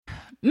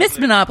Miss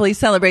Monopoly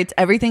celebrates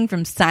everything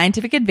from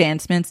scientific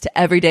advancements to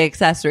everyday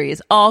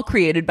accessories, all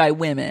created by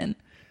women.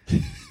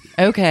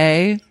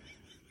 Okay.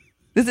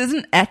 This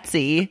isn't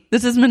Etsy.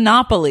 This is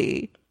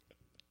Monopoly.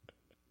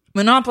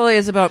 Monopoly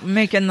is about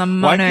making the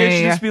money. Why can't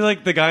she just be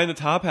like the guy in the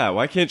top hat?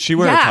 Why can't she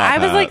wear a top hat?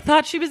 Yeah, I was like,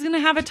 thought she was going to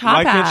have a top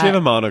hat. Why can't she have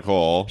a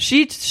monocle?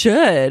 She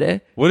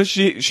should. What if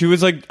she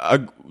was like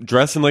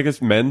dressed in like a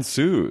men's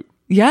suit?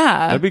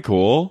 Yeah. That'd be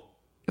cool.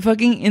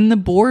 Fucking in the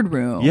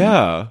boardroom.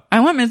 Yeah.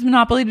 I want Miss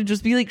Monopoly to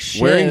just be like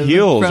Shiv wearing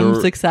heels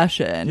from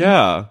Succession.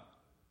 Yeah.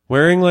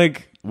 Wearing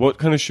like, what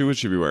kind of shoe would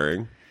she be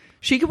wearing?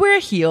 She could wear a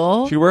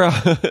heel. She'd wear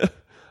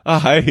a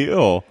high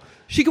heel.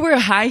 She could wear a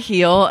high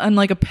heel and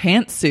like a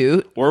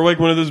pantsuit. Or like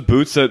one of those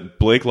boots that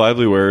Blake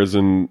Lively wears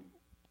in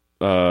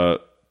A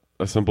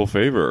Simple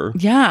Favor.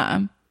 Yeah.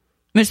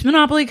 Miss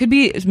Monopoly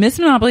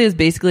is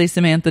basically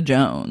Samantha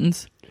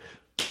Jones.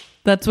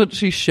 That's what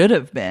she should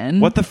have been.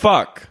 What the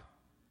fuck?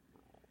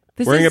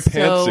 Wearing a so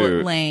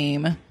pantsuit.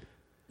 Lame.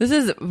 This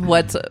is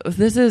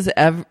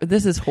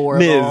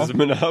horrible. Ms.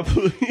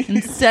 Monopoly.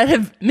 Instead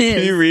of Ms.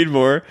 Can you read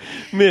more?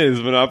 Ms.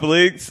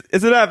 Monopoly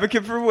is an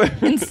advocate for women.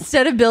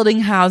 Instead of building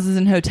houses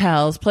and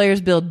hotels,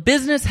 players build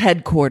business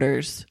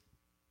headquarters.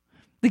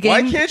 The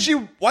game.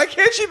 Why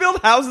can't she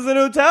build houses and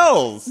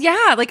hotels?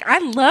 Yeah, like I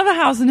love a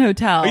house and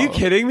hotel. Are you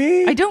kidding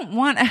me? I don't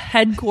want a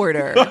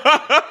headquarter.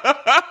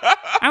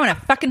 I want a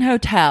fucking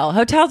hotel.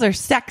 Hotels are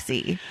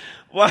sexy.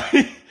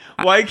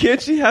 Why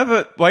can't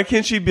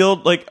she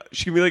build like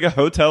she can be like a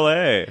hotel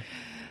A?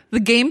 The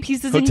game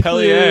pieces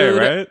hotelier,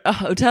 include right? A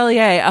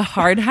hotelier, a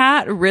hard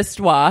hat,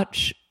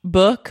 wristwatch,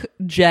 book,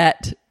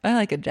 jet. I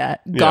like a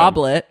jet. Yeah.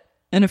 Goblet,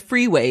 and a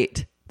free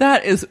weight.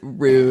 That is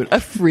rude. A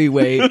free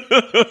weight.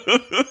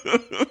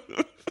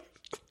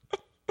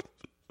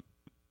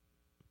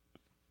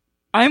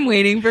 I'm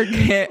waiting for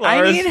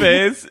Laura's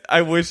face.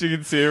 I wish you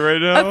could see it right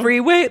now. A free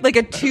weight, like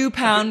a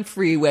 2-pound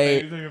free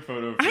weight. Take a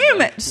photo of I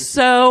am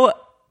so.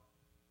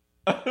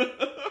 I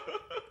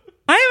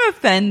am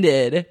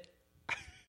offended